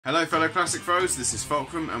Hello fellow Classic Throws, this is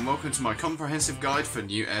Fulcrum and welcome to my comprehensive guide for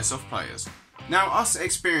new Airsoft players. Now us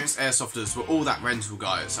experienced Airsofters were all that rental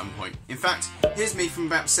guy at some point. In fact, here's me from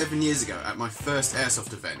about 7 years ago at my first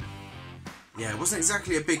Airsoft event. Yeah, it wasn't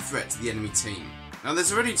exactly a big threat to the enemy team. Now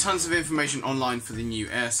there's already tons of information online for the new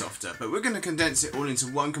Airsofter, but we're going to condense it all into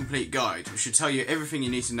one complete guide which should tell you everything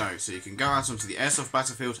you need to know so you can go out onto the Airsoft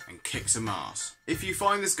battlefield and kick some arse. If you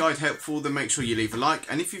find this guide helpful, then make sure you leave a like,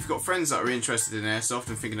 and if you've got friends that are interested in Airsoft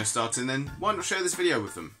and thinking of starting, then why not share this video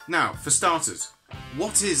with them? Now, for starters,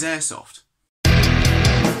 what is Airsoft?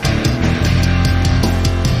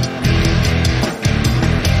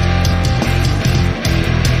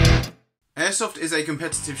 Airsoft is a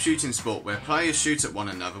competitive shooting sport where players shoot at one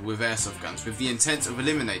another with airsoft guns with the intent of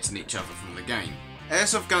eliminating each other from the game.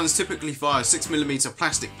 Airsoft guns typically fire 6mm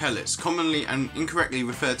plastic pellets, commonly and incorrectly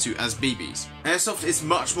referred to as BBs. Airsoft is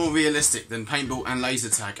much more realistic than paintball and laser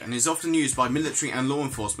tag and is often used by military and law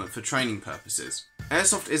enforcement for training purposes.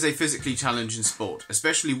 Airsoft is a physically challenging sport,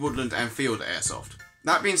 especially woodland and field airsoft.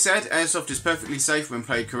 That being said, Airsoft is perfectly safe when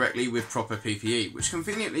played correctly with proper PPE, which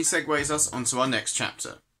conveniently segues us onto our next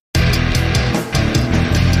chapter.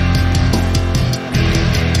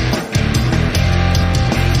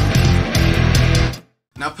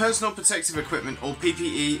 Now, personal protective equipment, or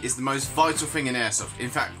PPE, is the most vital thing in Airsoft.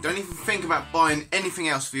 In fact, don't even think about buying anything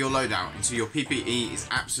else for your loadout until your PPE is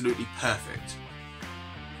absolutely perfect.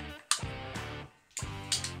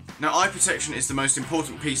 Now, eye protection is the most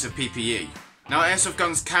important piece of PPE. Now, Airsoft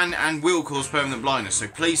guns can and will cause permanent blindness, so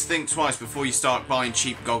please think twice before you start buying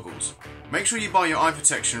cheap goggles. Make sure you buy your eye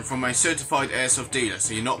protection from a certified Airsoft dealer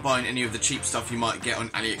so you're not buying any of the cheap stuff you might get on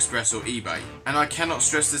AliExpress or eBay. And I cannot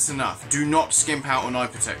stress this enough, do not skimp out on eye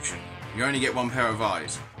protection. You only get one pair of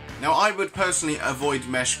eyes. Now, I would personally avoid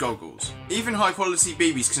mesh goggles. Even high quality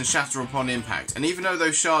BBs can shatter upon impact, and even though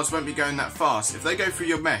those shards won't be going that fast, if they go through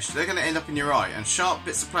your mesh, they're going to end up in your eye, and sharp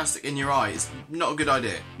bits of plastic in your eye is not a good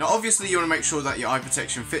idea. Now obviously you want to make sure that your eye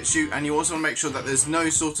protection fits you, and you also want to make sure that there's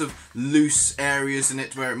no sort of loose areas in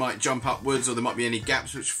it where it might jump upwards, or there might be any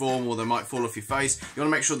gaps which form, or they might fall off your face. You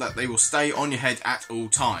want to make sure that they will stay on your head at all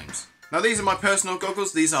times. Now these are my personal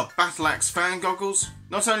goggles. These are Battledress fan goggles.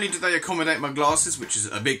 Not only do they accommodate my glasses, which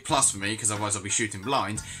is a big plus for me because otherwise I'll be shooting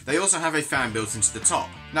blind, they also have a fan built into the top.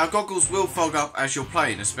 Now goggles will fog up as you're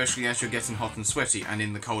playing, especially as you're getting hot and sweaty and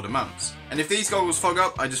in the colder months. And if these goggles fog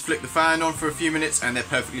up, I just flick the fan on for a few minutes and they're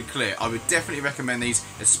perfectly clear. I would definitely recommend these,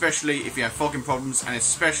 especially if you have fogging problems and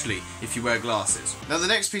especially if you wear glasses. Now the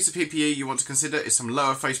next piece of PPE you want to consider is some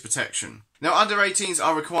lower face protection. Now under 18s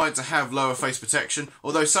are required to have lower face protection,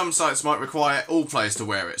 although some sites might require all players to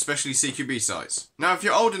wear it, especially CQB sites. Now if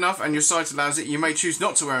you're old enough and your site allows it, you may choose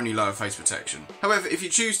not to wear any lower face protection. However, if you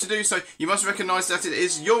choose to do so, you must recognise that it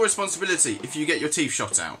is your responsibility if you get your teeth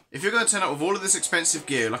shot out. If you're going to turn up with all of this expensive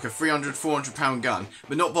gear, like a £300–400 gun,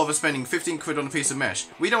 but not bother spending 15 quid on a piece of mesh,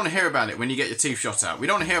 we don't want to hear about it when you get your teeth shot out. We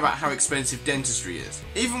don't want to hear about how expensive dentistry is.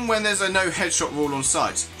 Even when there's a no headshot rule on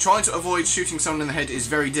site, trying to avoid shooting someone in the head is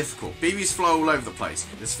very difficult. BBs fly all over the place.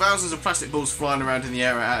 There's thousands of plastic balls flying around in the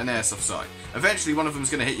air at an airsoft site. Eventually one of them is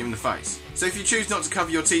going to hit you in the face. So if you choose not to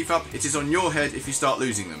cover your teeth up, it is on your head if you start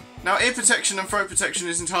losing them. Now ear protection and throat protection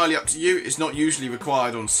is entirely up to you. It's not usually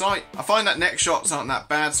required on site. I find that neck shots aren't that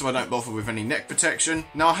bad, so I don't bother with any neck protection.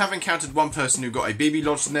 Now I have encountered one person who got a BB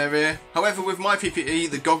lodged in their ear. However, with my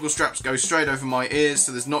PPE, the goggle straps go straight over my ears,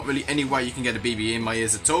 so there's not really any way you can get a BB in my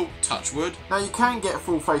ears at all. Touch wood. Now you can get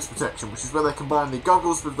full face protection, which is where they combine the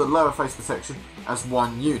goggles with the lower face protection as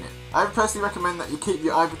one unit. I would personally recommend that you keep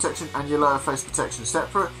your eye protection and your lower face protection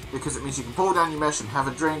separate, because it means you can pull down your mesh and have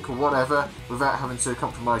a drink or whatever without having to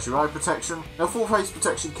compromise your eye protection. Now full face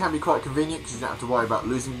protection can be quite convenient because you don't have to worry about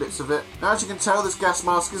losing bits of it. Now as you can tell, this gas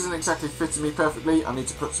mask isn't exactly fitting me perfectly. I need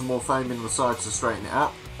to put some more foam in the side to straighten it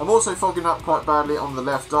up. I'm also fogging up quite badly on the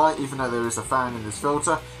left eye, even though there is a fan in this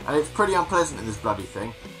filter, and it's pretty unpleasant in this bloody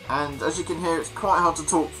thing. And as you can hear, it's quite hard to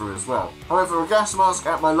talk through as well. However, a gas mask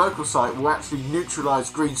at my local site will actually neutralise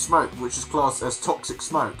green smoke, which is classed as toxic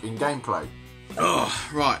smoke in gameplay. Oh,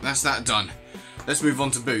 right, that's that done. Let's move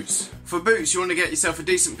on to boots. For boots, you want to get yourself a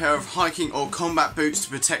decent pair of hiking or combat boots to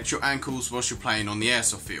protect your ankles whilst you're playing on the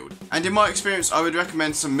airsoft field. And in my experience, I would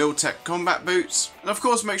recommend some Miltech combat boots. And of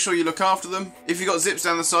course, make sure you look after them. If you've got zips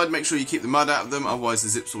down the side, make sure you keep the mud out of them, otherwise the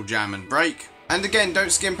zips will jam and break. And again,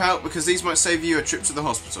 don't skimp out because these might save you a trip to the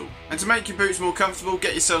hospital. And to make your boots more comfortable,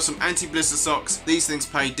 get yourself some anti-blister socks. These things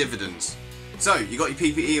pay dividends. So, you got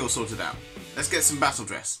your PPE all sorted out. Let's get some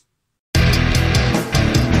Battledress.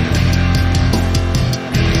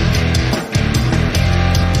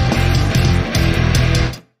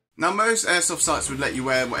 Now most airsoft sites would let you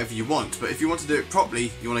wear whatever you want, but if you want to do it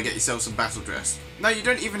properly, you want to get yourself some Battledress. Now you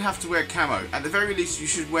don't even have to wear camo, at the very least you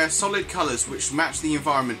should wear solid colours which match the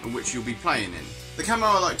environment in which you'll be playing in. The camo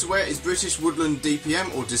I like to wear is British Woodland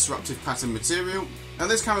DPM or Disruptive Pattern Material. Now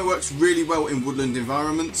this camo works really well in woodland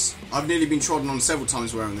environments. I've nearly been trodden on several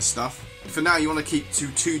times wearing this stuff. For now you want to keep to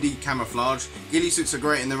 2D camouflage. Ghillie suits are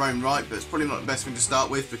great in their own right, but it's probably not the best thing to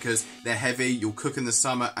start with because they're heavy, you'll cook in the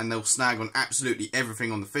summer and they'll snag on absolutely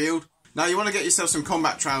everything on the field. Now you want to get yourself some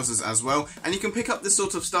combat trousers as well, and you can pick up this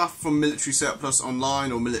sort of stuff from military surplus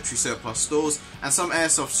online or military surplus stores, and some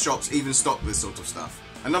airsoft shops even stock this sort of stuff.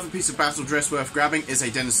 Another piece of Battledress worth grabbing is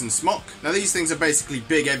a Denison smock. Now these things are basically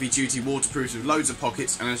big heavy duty waterproof with loads of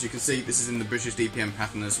pockets, and as you can see this is in the British DPM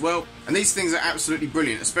pattern as well. And these things are absolutely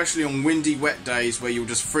brilliant, especially on windy wet days where you'll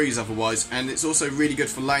just freeze otherwise, and it's also really good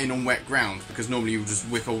for laying on wet ground because normally you'll just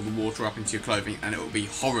whip all the water up into your clothing and it will be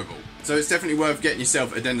horrible. So it's definitely worth getting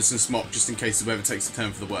yourself a Denison smock just in case the weather takes a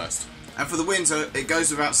turn for the worst. And for the winter, it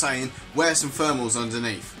goes without saying, wear some thermals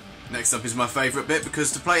underneath. Next up is my favourite bit,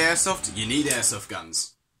 because to play airsoft, you need airsoft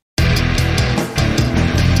guns.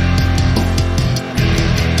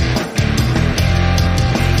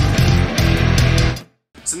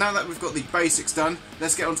 So now that we've got the basics done,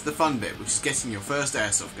 let's get on to the fun bit, which is getting your first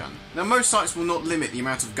airsoft gun. Now most sites will not limit the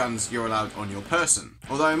amount of guns you're allowed on your person,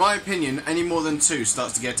 although in my opinion any more than 2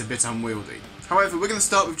 starts to get a bit unwieldy. However, we're going to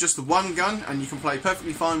start with just the one gun, and you can play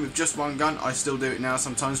perfectly fine with just one gun. I still do it now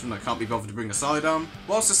sometimes when I can't be bothered to bring a sidearm.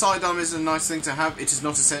 Whilst a sidearm is a nice thing to have, it is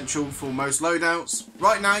not essential for most loadouts.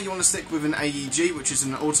 Right now you want to stick with an AEG, which is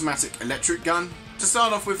an automatic electric gun. To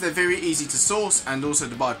start off with, they're very easy to source and also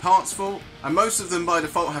to buy parts for, and most of them by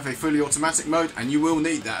default have a fully automatic mode, and you will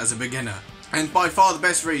need that as a beginner. And by far the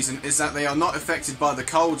best reason is that they are not affected by the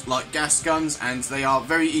cold like gas guns, and they are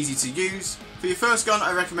very easy to use. For your first gun,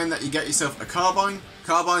 I recommend that you get yourself a carbine.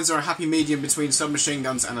 Carbines are a happy medium between submachine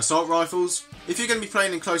guns and assault rifles. If you're going to be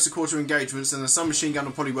playing in closer quarter engagements, then a submachine gun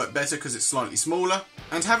will probably work better because it's slightly smaller.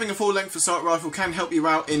 And having a full length assault rifle can help you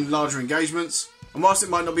out in larger engagements. And whilst it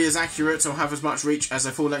might not be as accurate or have as much reach as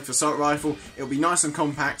a full length assault rifle, it'll be nice and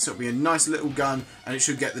compact, so it'll be a nice little gun and it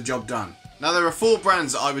should get the job done. Now there are 4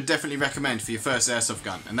 brands that I would definitely recommend for your first airsoft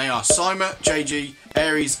gun, and they are Cyma, JG,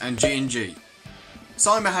 Aries and G&G.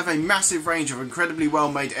 Cyma have a massive range of incredibly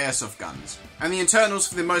well made airsoft guns, and the internals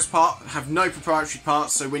for the most part have no proprietary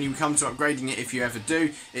parts, so when you come to upgrading it, if you ever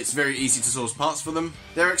do, it's very easy to source parts for them.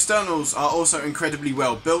 Their externals are also incredibly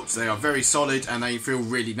well built, they are very solid and they feel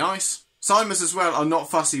really nice. Cymas as well are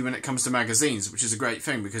not fussy when it comes to magazines, which is a great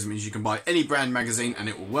thing because it means you can buy any brand magazine and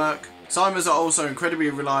it will work. Cymas are also incredibly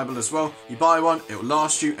reliable as well. You buy one, it will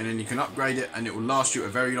last you, and then you can upgrade it and it will last you a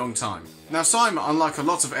very long time. Now Cyma, unlike a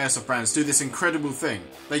lot of airsoft brands, do this incredible thing.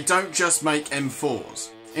 They don't just make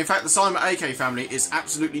M4s. In fact, the Cyma AK family is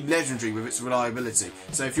absolutely legendary with its reliability.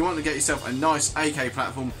 So if you want to get yourself a nice AK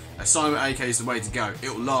platform, a Cyma AK is the way to go.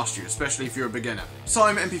 It will last you, especially if you're a beginner.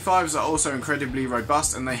 Cyma MP5s are also incredibly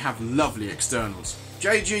robust and they have lovely externals.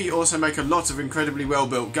 JG also make a lot of incredibly well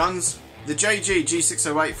built guns. The JG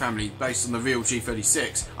G608 family, based on the real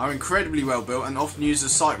G36, are incredibly well built and often used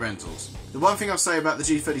as site rentals. The one thing I'll say about the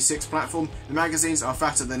G36 platform, the magazines are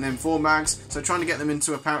fatter than M4 mags, so trying to get them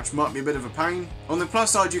into a pouch might be a bit of a pain. On the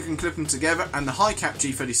plus side, you can clip them together, and the high cap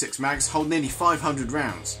G36 mags hold nearly 500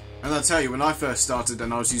 rounds. And I'll tell you, when I first started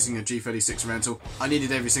and I was using a G36 rental, I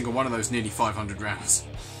needed every single one of those nearly 500 rounds.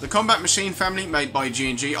 The Combat Machine family, made by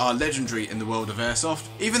G&G, are legendary in the world of airsoft.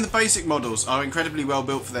 Even the basic models are incredibly well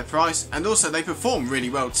built for their price, and also they perform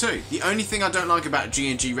really well too. The only thing I don't like about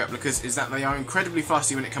G&G replicas is that they are incredibly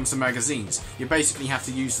fussy when it comes to magazines. You basically have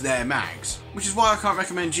to use their mags, which is why I can't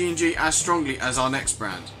recommend G&G as strongly as our next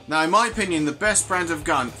brand. Now in my opinion, the best brand of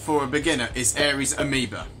gun for a beginner is Aries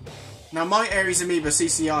Amoeba. Now my Aries Amoeba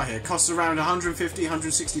CCR here costs around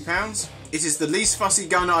 £150–160. It is the least fussy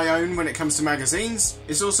gun I own when it comes to magazines.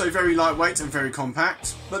 It's also very lightweight and very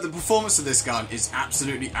compact, but the performance of this gun is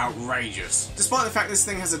absolutely outrageous. Despite the fact this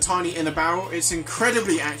thing has a tiny inner barrel, it's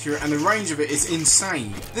incredibly accurate and the range of it is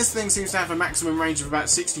insane. This thing seems to have a maximum range of about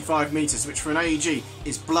 65 metres, which for an AEG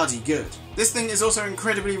is bloody good. This thing is also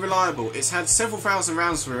incredibly reliable. It's had several thousand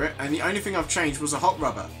rounds through it, and the only thing I've changed was a hot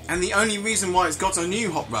rubber. And the only reason why it's got a new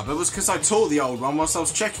hot rubber was because I tore the old one whilst I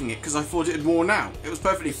was checking it because I thought it had worn out. It was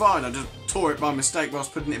perfectly fine, I just tore it by mistake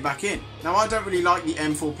whilst putting it back in. Now I don't really like the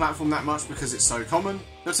M4 platform that much because it's so common,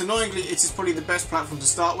 but annoyingly it is probably the best platform to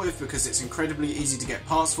start with because it's incredibly easy to get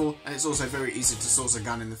parts for, and it's also very easy to source a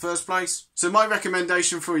gun in the first place. So my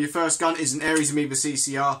recommendation for your first gun is an Aries Amoeba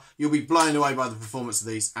CCR. You'll be blown away by the performance of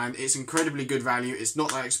these, and it's incredibly good value. It's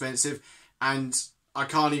not that expensive, and I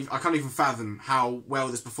can't even fathom how well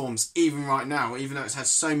this performs even right now. Even though it's had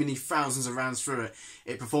so many thousands of rounds through it,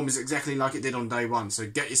 it performs exactly like it did on day one. So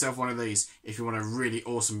get yourself one of these if you want a really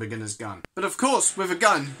awesome beginner's gun. But of course, with a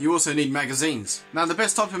gun, you also need magazines. Now the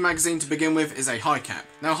best type of magazine to begin with is a high cap.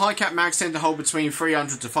 Now high cap mags tend to hold between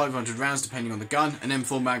 300 to 500 rounds depending on the gun. An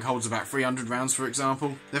M4 mag holds about 300 rounds for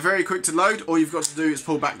example. They're very quick to load. All you've got to do is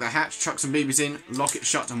pull back the hatch, chuck some BBs in, lock it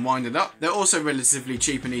shut and wind it up. They're also relatively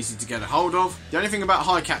cheap and easy to get a hold of. The only thing about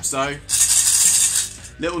high caps though,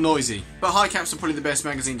 little noisy. But high caps are probably the best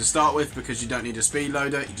magazine to start with because you don't need a speed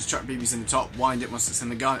loader. You just chuck BBs in the top, wind it once it's in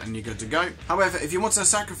the gun and you're good to go. However, if you want to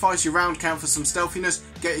sacrifice your round count for some stealthiness,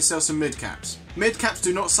 get yourself some mid caps. Mid caps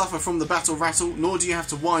do not suffer from the battle rattle, nor do you have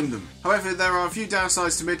to wind them. However, there are a few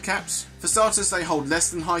downsides to mid caps. For starters, they hold less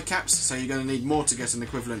than high caps, so you're going to need more to get an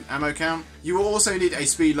equivalent ammo count. You will also need a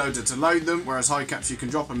speed loader to load them, whereas high caps you can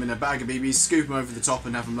drop them in a bag of BBs, scoop them over the top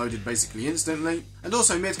and have them loaded basically instantly. And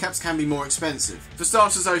also mid caps can be more expensive. For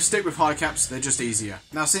starters though, stick with high caps, they're just easier.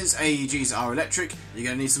 Now since AEGs are electric, you're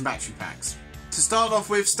going to need some battery packs. To start off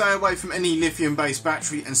with, stay away from any lithium based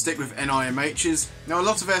battery and stick with NIMHs. Now a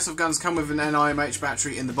lot of airsoft guns come with an NIMH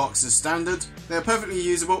battery in the box as standard. They are perfectly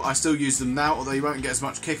usable, I still use them now, although you won't get as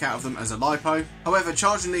much kick out of them as a LiPo. However,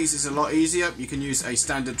 charging these is a lot easier. You can use a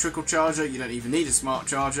standard trickle charger, you don't even need a smart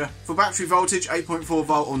charger. For battery voltage, 8.4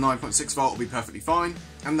 volt or 9.6 volt will be perfectly fine.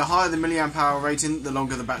 And the higher the milliamp hour rating, the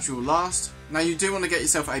longer the battery will last. Now you do want to get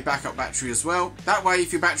yourself a backup battery as well. That way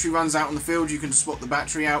if your battery runs out on the field you can just swap the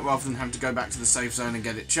battery out rather than having to go back to the safe zone and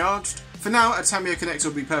get it charged. For now, a Tamiya connector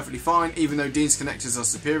will be perfectly fine, even though Dean's connectors are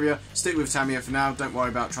superior. Stick with Tamiya for now, don't worry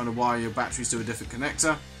about trying to wire your batteries to a different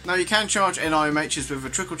connector. Now you can charge NIMHs with a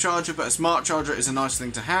trickle charger, but a smart charger is a nice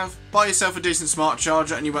thing to have. Buy yourself a decent smart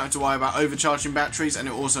charger and you won't have to worry about overcharging batteries, and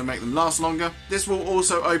it will also make them last longer. This will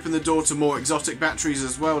also open the door to more exotic batteries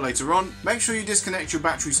as well later on. Make sure you disconnect your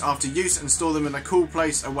batteries after use and store them in a cool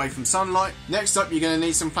place away from sunlight. Next up, you're going to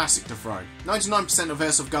need some plastic to throw. 99% of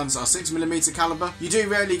airsoft guns are 6mm caliber. You do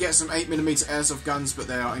rarely get some 8mm airsoft guns, but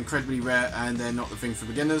they are incredibly rare and they're not the thing for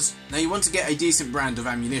beginners. Now you want to get a decent brand of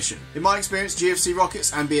ammunition. In my experience, GFC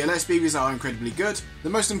rockets and BLS BBs are incredibly good. The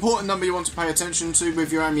most important number you want to pay attention to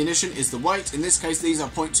with your ammunition is the weight. In this case, these are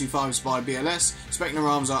 .25s by BLS. Spectre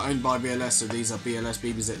arms are owned by BLS, so these are BLS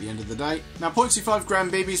BBs at the end of the day. Now 0.25 gram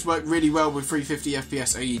BBs work really well with 350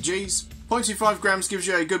 FPS AEGs. 0.25 grams gives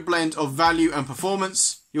you a good blend of value and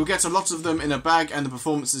performance. You'll get a lot of them in a bag and the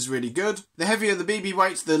performance is really good. The heavier the BB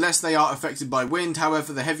weight, the less they are affected by wind.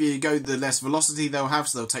 However, the heavier you go, the less velocity they'll have,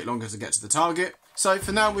 so they'll take longer to get to the target. So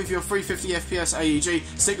for now, with your 350 FPS AEG,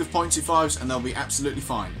 stick with .25s and they'll be absolutely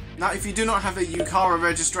fine. Now if you do not have a UCARA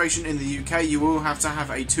registration in the UK, you will have to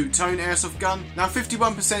have a two-tone airsoft gun. Now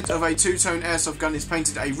 51% of a two-tone airsoft gun is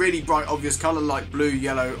painted a really bright obvious colour like blue,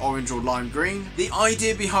 yellow, orange or lime green. The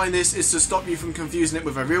idea behind this is to stop you from confusing it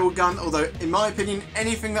with a real gun, although in my opinion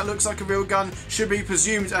anything that looks like a real gun should be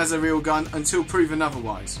presumed as a real gun until proven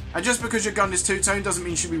otherwise. And just because your gun is two-tone doesn't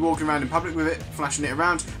mean you should be walking around in public with it, flashing it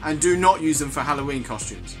around, and do not use them for Halloween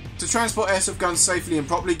costumes. To transport airsoft guns safely and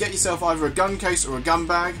properly, get yourself either a gun case or a gun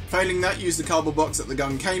bag. Failing that, use the cardboard box that the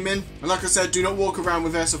gun came in. And like I said, do not walk around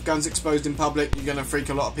with airsoft guns exposed in public, you're going to freak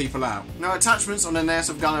a lot of people out. Now attachments on an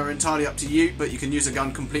airsoft gun are entirely up to you, but you can use a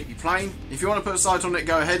gun completely plain. If you want to put a sight on it,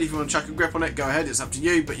 go ahead. If you want to chuck a grip on it, go ahead, it's up to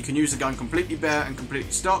you, but you can use the gun completely bare and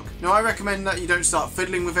completely stock. Now I recommend that you don't start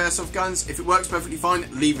fiddling with airsoft guns. If it works perfectly fine,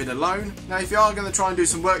 leave it alone. Now if you are going to try and do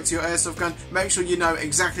some work to your airsoft gun, make sure you know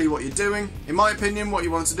exactly what you're doing. In my opinion, what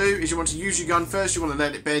you want to do is you want to use your gun first, you want to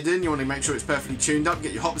let it bed in, you want to make sure it's perfectly tuned up,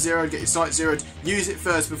 get your hop zeroed, get your sight zeroed, use it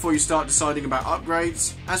first before you start deciding about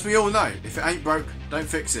upgrades. As we all know, if it ain't broke, don't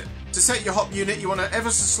fix it. To set your hop unit, you want an ever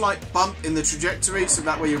so slight bump in the trajectory, so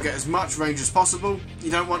that way you'll get as much range as possible. You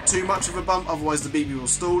don't want too much of a bump, otherwise the BB will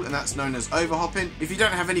stall, and that's known as overhopping. If you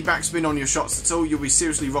don't have any backspin on your shots at all, you'll be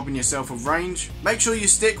seriously robbing yourself of range. Make sure you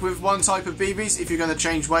stick with one type of BBs. If you're going to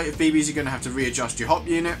change weight of BBs, you're going to have to readjust your hop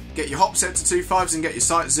unit. Get your hop set to 2.5s and get your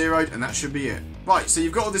sight zeroed, and that should be it. Right, so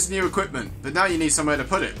you've got all this new equipment, but now you need somewhere to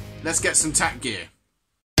put it. Let's get some tack gear.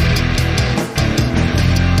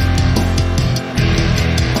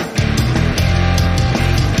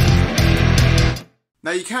 Now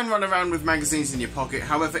you can run around with magazines in your pocket,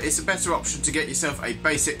 however it's a better option to get yourself a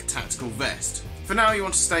basic tactical vest. For now you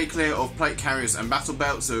want to stay clear of plate carriers and battle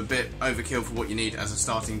belts, they're a bit overkill for what you need as a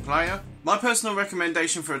starting player. My personal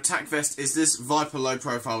recommendation for a tack vest is this Viper low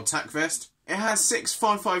profile tack vest. It has 6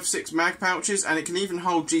 5.56 mag pouches and it can even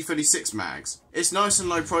hold G36 mags. It's nice and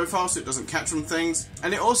low profile so it doesn't catch on things,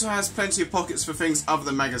 and it also has plenty of pockets for things other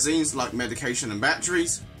than magazines like medication and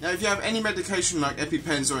batteries. Now if you have any medication like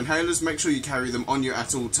EpiPens or inhalers, make sure you carry them on you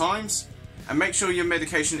at all times. And make sure your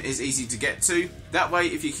medication is easy to get to. That way,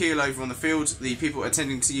 if you keel over on the field, the people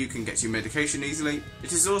attending to you can get to your medication easily.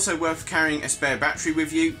 It is also worth carrying a spare battery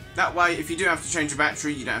with you. That way, if you do have to change a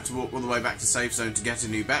battery, you don't have to walk all the way back to safe zone to get a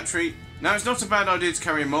new battery. Now, it's not a bad idea to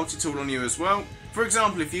carry a multi-tool on you as well. For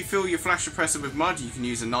example, if you fill your flash suppressor with mud, you can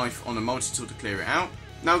use a knife on a multi-tool to clear it out.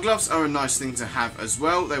 Now, gloves are a nice thing to have as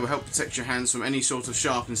well. They will help protect your hands from any sort of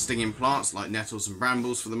sharp and stinging plants like nettles and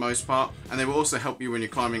brambles for the most part, and they will also help you when you're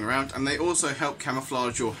climbing around, and they also help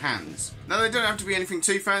camouflage your hands. Now, they don't have to be anything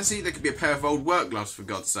too fancy. They could be a pair of old work gloves, for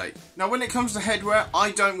God's sake. Now, when it comes to headwear,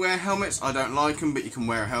 I don't wear helmets. I don't like them, but you can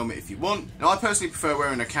wear a helmet if you want. Now, I personally prefer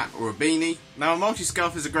wearing a cap or a beanie. Now, a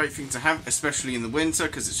multi-scarf is a great thing to have, especially in the winter,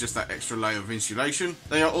 because it's just that extra layer of insulation.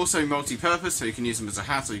 They are also multi-purpose, so you can use them as a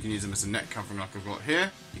hat or you can use them as a neck covering like I've got here.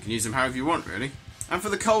 You can use them however you want, really. And for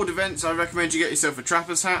the cold events, I recommend you get yourself a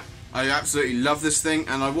trapper's hat. I absolutely love this thing,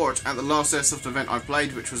 and I wore it at the last Airsoft event I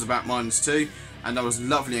played, which was about -2, and I was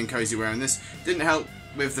lovely and cosy wearing this. Didn't help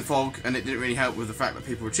with the fog, and it didn't really help with the fact that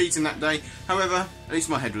people were cheating that day. However, at least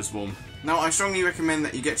my head was warm. Now, I strongly recommend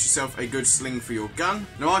that you get yourself a good sling for your gun.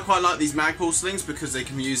 Now, I quite like these Magpul slings because they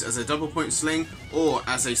can be used as a double point sling or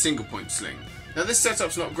as a single point sling. Now, this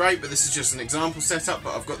setup's not great, but this is just an example setup,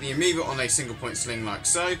 but I've got the Amoeba on a single point sling like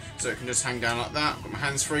so it can just hang down like that. I've got my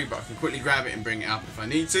hands free, but I can quickly grab it and bring it up if I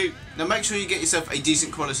need to. Now, make sure you get yourself a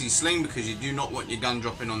decent quality sling because you do not want your gun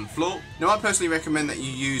dropping on the floor. Now, I personally recommend that you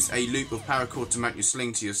use a loop of paracord to mount your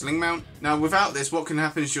sling to your sling mount. Now, without this, what can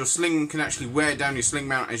happen is your sling can actually wear down your sling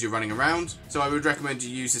mount as you're running around, so I would recommend you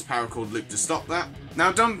use this paracord loop to stop that.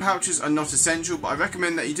 Now, dump pouches are not essential, but I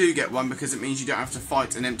recommend that you do get one because it means you don't have to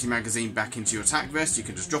fight an empty magazine back into your tack vest. You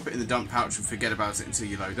can just drop it in the dump pouch and forget about it until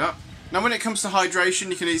you load up. Now, when it comes to hydration,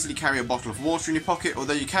 you can easily carry a bottle of water in your pocket,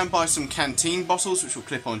 although you can buy some canteen bottles which will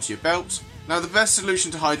clip onto your belt. Now, the best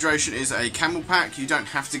solution to hydration is a camel pack. You don't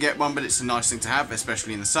have to get one, but it's a nice thing to have,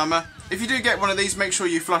 especially in the summer. If you do get one of these, make sure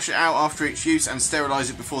you flush it out after each use and sterilise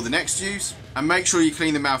it before the next use. And make sure you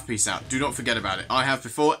clean the mouthpiece out. Do not forget about it. I have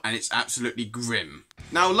before, and it's absolutely grim.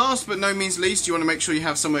 Now, last but no means least, you want to make sure you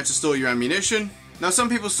have somewhere to store your ammunition. Now, some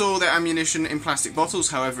people store their ammunition in plastic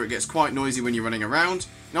bottles, however it gets quite noisy when you're running around.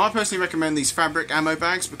 Now, I personally recommend these fabric ammo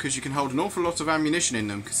bags because you can hold an awful lot of ammunition in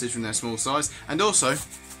them considering their small size, and also,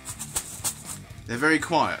 they're very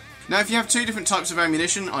quiet. Now, if you have two different types of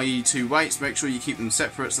ammunition, i.e. two weights, make sure you keep them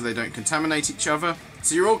separate so they don't contaminate each other.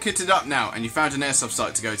 So you're all kitted up now and you found an airsoft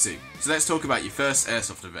site to go to. So let's talk about your first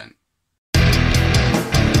airsoft event.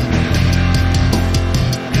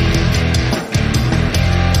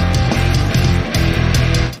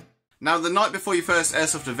 Now, the night before your first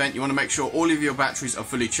airsoft event, you want to make sure all of your batteries are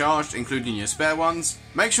fully charged, including your spare ones.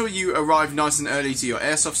 Make sure you arrive nice and early to your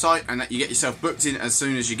airsoft site and that you get yourself booked in as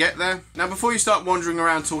soon as you get there. Now, before you start wandering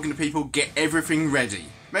around talking to people, get everything ready.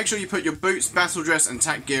 Make sure you put your boots, battledress and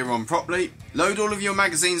tack gear on properly. Load all of your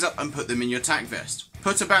magazines up and put them in your tack vest.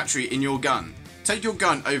 Put a battery in your gun. Take your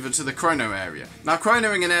gun over to the chrono area. Now,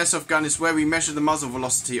 chronoing an airsoft gun is where we measure the muzzle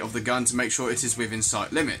velocity of the gun to make sure it is within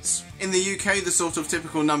sight limits. In the UK, the sort of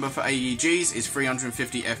typical number for AEGs is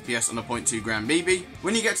 350 FPS on a .2 gram BB.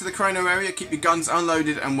 When you get to the chrono area, keep your guns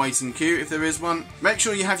unloaded and wait in queue if there is one. Make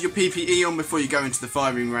sure you have your PPE on before you go into the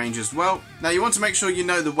firing range as well. Now, you want to make sure you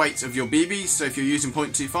know the weight of your BBs, so if you're using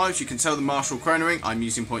 .25s, you can tell the marshal chronoing, I'm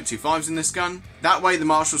using .25s in this gun. That way, the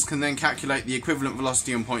marshals can then calculate the equivalent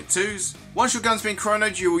velocity on .2s. Once your gun's been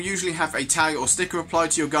chronoed, you will usually have a tag or sticker applied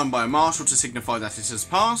to your gun by a marshal to signify that it has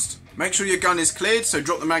passed. Make sure your gun is cleared, so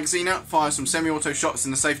drop the magazine out, fire some semi-auto shots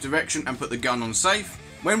in the safe direction and put the gun on safe.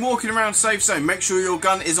 When walking around safe zone, make sure your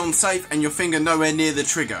gun is on safe and your finger nowhere near the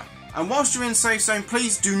trigger. And whilst you're in safe zone,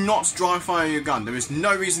 please do not dry fire your gun. There is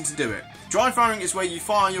no reason to do it. Dry firing is where you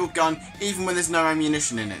fire your gun even when there's no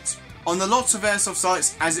ammunition in it. On the lots of airsoft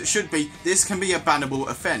sites, as it should be, this can be a bannable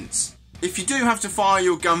offence. If you do have to fire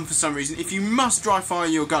your gun for some reason, if you must dry fire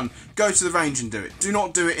your gun, go to the range and do it. Do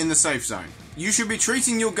not do it in the safe zone. You should be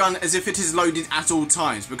treating your gun as if it is loaded at all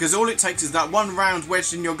times, because all it takes is that one round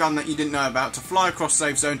wedged in your gun that you didn't know about to fly across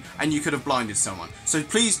safe zone and you could have blinded someone. So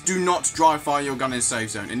please do not dry fire your gun in safe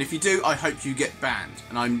zone, and if you do, I hope you get banned.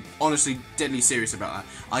 And I'm honestly deadly serious about that.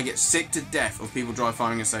 I get sick to death of people dry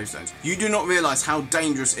firing in safe zones. You do not realise how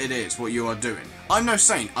dangerous it is what you are doing. I'm no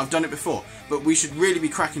saint, I've done it before, but we should really be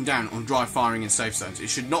cracking down on dry firing in safe zones. It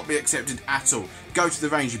should not be accepted at all. Go to the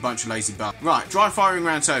range, you bunch of lazy bum. Right, dry firing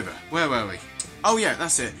round's over. Where were we? Oh yeah,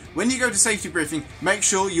 that's it. When you go to safety briefing, make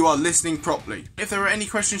sure you are listening properly. If there are any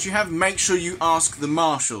questions you have, make sure you ask the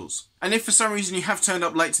marshals. And if for some reason you have turned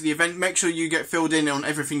up late to the event, make sure you get filled in on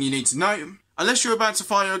everything you need to know. Unless you're about to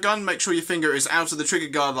fire a gun, make sure your finger is out of the trigger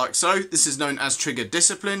guard like so. This is known as trigger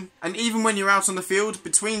discipline. And even when you're out on the field,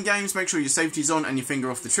 between games, make sure your safety's on and your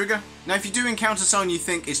finger off the trigger. Now if you do encounter someone you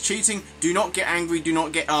think is cheating, do not get angry, do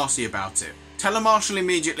not get arsey about it. Tell a marshal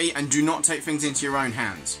immediately and do not take things into your own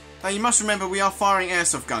hands. Now you must remember we are firing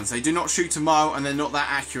airsoft guns. They do not shoot a mile and they're not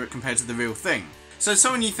that accurate compared to the real thing. So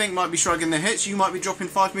someone you think might be shrugging their hits, you might be dropping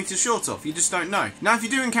 5 meters short off, you just don't know. Now if you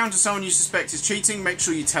do encounter someone you suspect is cheating, make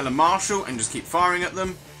sure you tell a marshal and just keep firing at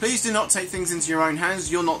them. Please do not take things into your own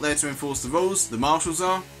hands, you're not there to enforce the rules, the marshals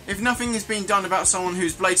are. If nothing is being done about someone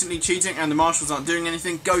who's blatantly cheating and the marshals aren't doing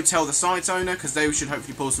anything, go tell the site owner, because they should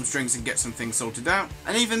hopefully pull some strings and get some things sorted out.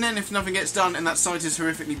 And even then, if nothing gets done and that site is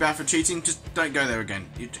horrifically bad for cheating, just don't go there again.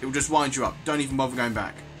 It will just wind you up, don't even bother going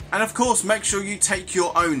back. And of course, make sure you take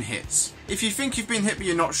your own hits. If you think you've been hit but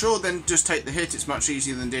you're not sure, then just take the hit. It's much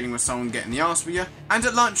easier than dealing with someone getting the arse for you. And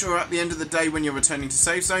at lunch or at the end of the day when you're returning to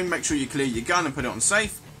safe zone, make sure you clear your gun and put it on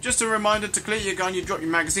safe. Just a reminder, to clear your gun, you drop your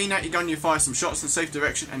magazine out your gun, you fire some shots in a safe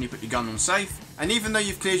direction and you put your gun on safe. And even though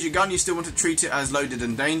you've cleared your gun, you still want to treat it as loaded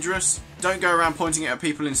and dangerous. Don't go around pointing it at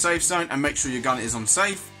people in safe zone, and make sure your gun is on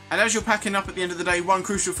safe. And as you're packing up at the end of the day, one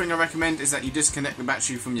crucial thing I recommend is that you disconnect the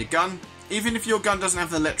battery from your gun. Even if your gun doesn't have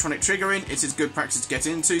the electronic trigger in, it is good practice to get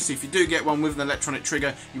into, so if you do get one with an electronic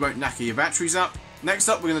trigger, you won't knacker your batteries up. Next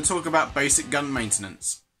up, we're going to talk about basic gun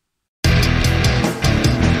maintenance.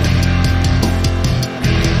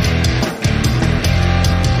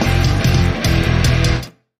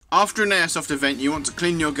 After an airsoft event, you want to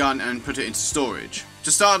clean your gun and put it into storage.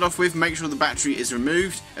 To start off with, make sure the battery is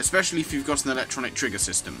removed, especially if you've got an electronic trigger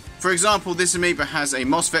system. For example, this amoeba has a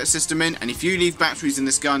MOSFET system in, and if you leave batteries in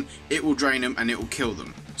this gun, it will drain them and it will kill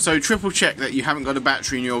them. So triple check that you haven't got a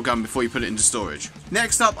battery in your gun before you put it into storage.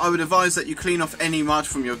 Next up, I would advise that you clean off any mud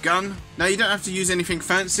from your gun. Now you don't have to use anything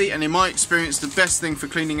fancy, and in my experience, the best thing for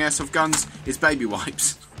cleaning airsoft guns is baby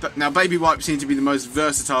wipes. But now baby wipes seem to be the most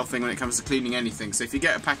versatile thing when it comes to cleaning anything, so if you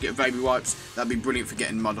get a packet of baby wipes, that'd be brilliant for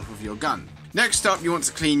getting mud off of your gun. Next up, you want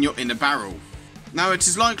to clean your inner barrel. Now it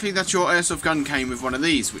is likely that your airsoft gun came with one of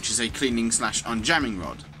these, which is a cleaning / unjamming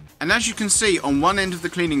rod. And as you can see, on one end of the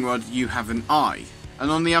cleaning rod you have an eye, and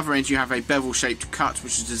on the other end you have a bevel shaped cut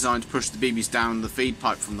which is designed to push the BBs down the feed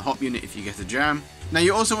pipe from the hop unit if you get a jam. Now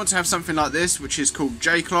you also want to have something like this, which is called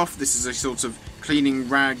J-cloth. This is a sort of cleaning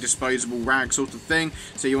rag, disposable rag sort of thing.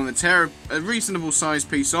 So you want to tear a reasonable sized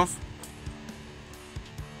piece off.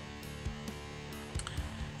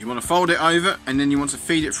 You want to fold it over, and then you want to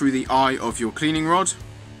feed it through the eye of your cleaning rod.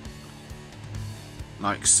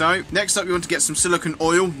 Like so. Next up, you want to get some silicone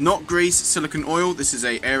oil, not grease, silicone oil. This is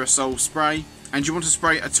a aerosol spray. And you want to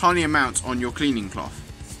spray a tiny amount on your cleaning cloth.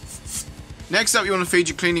 Next up, you want to feed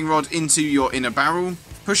your cleaning rod into your inner barrel.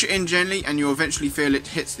 Push it in gently and you'll eventually feel it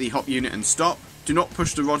hit the hop unit and stop. Do not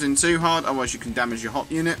push the rod in too hard, otherwise you can damage your hop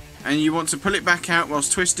unit. And you want to pull it back out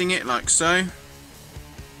whilst twisting it, like so.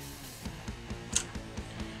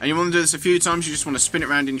 And you want to do this a few times. You just want to spin it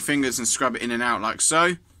around in your fingers and scrub it in and out like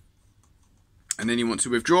so. And then you want to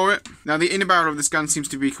withdraw it. Now the inner barrel of this gun seems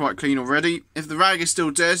to be quite clean already. If the rag is still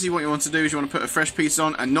dirty, what you want to do is you want to put a fresh piece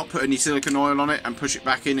on and not put any silicone oil on it and push it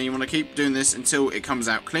back in, and you want to keep doing this until it comes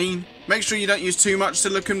out clean. Make sure you don't use too much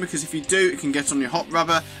silicone, because if you do, it can get on your hop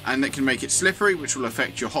rubber and it can make it slippery, which will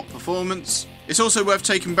affect your hop performance. It's also worth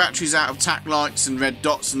taking batteries out of tack lights and red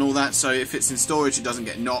dots and all that, so if it's in storage it doesn't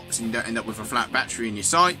get knocked and you don't end up with a flat battery in your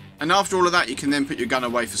sight. And after all of that, you can then put your gun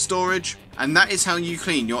away for storage, and that is how you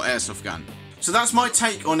clean your airsoft gun. So that's my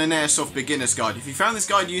take on an airsoft beginner's guide. If you found this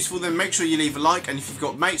guide useful, then make sure you leave a like, and if you've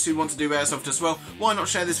got mates who want to do airsoft as well, why not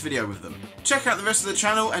share this video with them? Check out the rest of the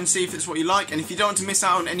channel and see if it's what you like, and if you don't want to miss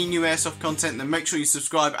out on any new airsoft content, then make sure you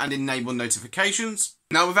subscribe and enable notifications.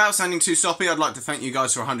 Now, without sounding too soppy, I'd like to thank you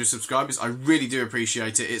guys for 100 subscribers. I really do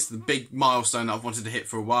appreciate it. It's the big milestone that I've wanted to hit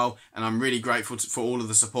for a while, and I'm really grateful for all of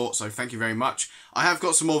the support, so thank you very much. I have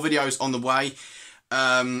got some more videos on the way.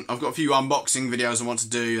 I've got a few unboxing videos I want to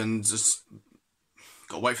do, and just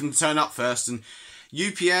got to wait for them to turn up first. And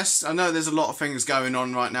UPS, I know there's a lot of things going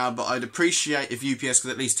on right now, but I'd appreciate if UPS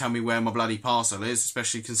could at least tell me where my bloody parcel is,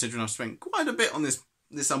 especially considering I've spent quite a bit on this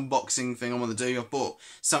unboxing thing I want to do. I've bought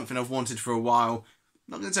something I've wanted for a while.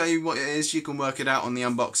 I'm not going to tell you what it is, you can work it out on the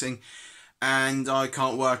unboxing, and I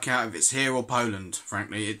can't work out if it's here or Poland,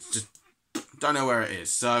 frankly. It's just, don't know where it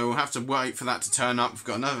is, so we'll have to wait for that to turn up. We've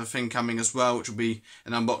got another thing coming as well, which will be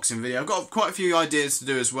an unboxing video. I've got quite a few ideas to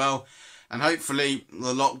do as well, and hopefully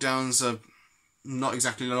the lockdowns are not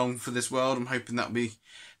exactly long for this world. I'm hoping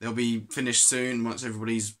they'll be finished soon once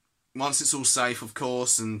it's all safe, of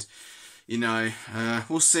course, and you know,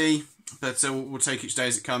 we'll see. But we'll take each day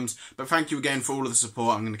as it comes. But thank you again for all of the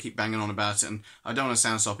support. I'm going to keep banging on about it. And I don't want to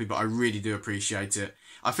sound soppy, but I really do appreciate it.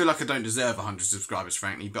 I feel like I don't deserve 100 subscribers,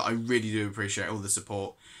 frankly. But I really do appreciate all the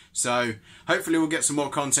support. So hopefully we'll get some more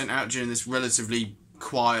content out during this relatively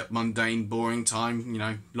quiet, mundane, boring time. You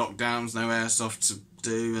know, lockdowns, no airsoft to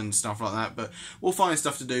do and stuff like that. But we'll find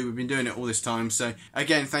stuff to do. We've been doing it all this time. So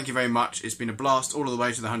again, thank you very much. It's been a blast all the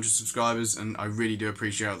way to the 100 subscribers. And I really do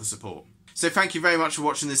appreciate all the support. So thank you very much for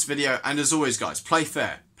watching this video, and as always guys, play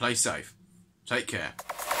fair, play safe, take care.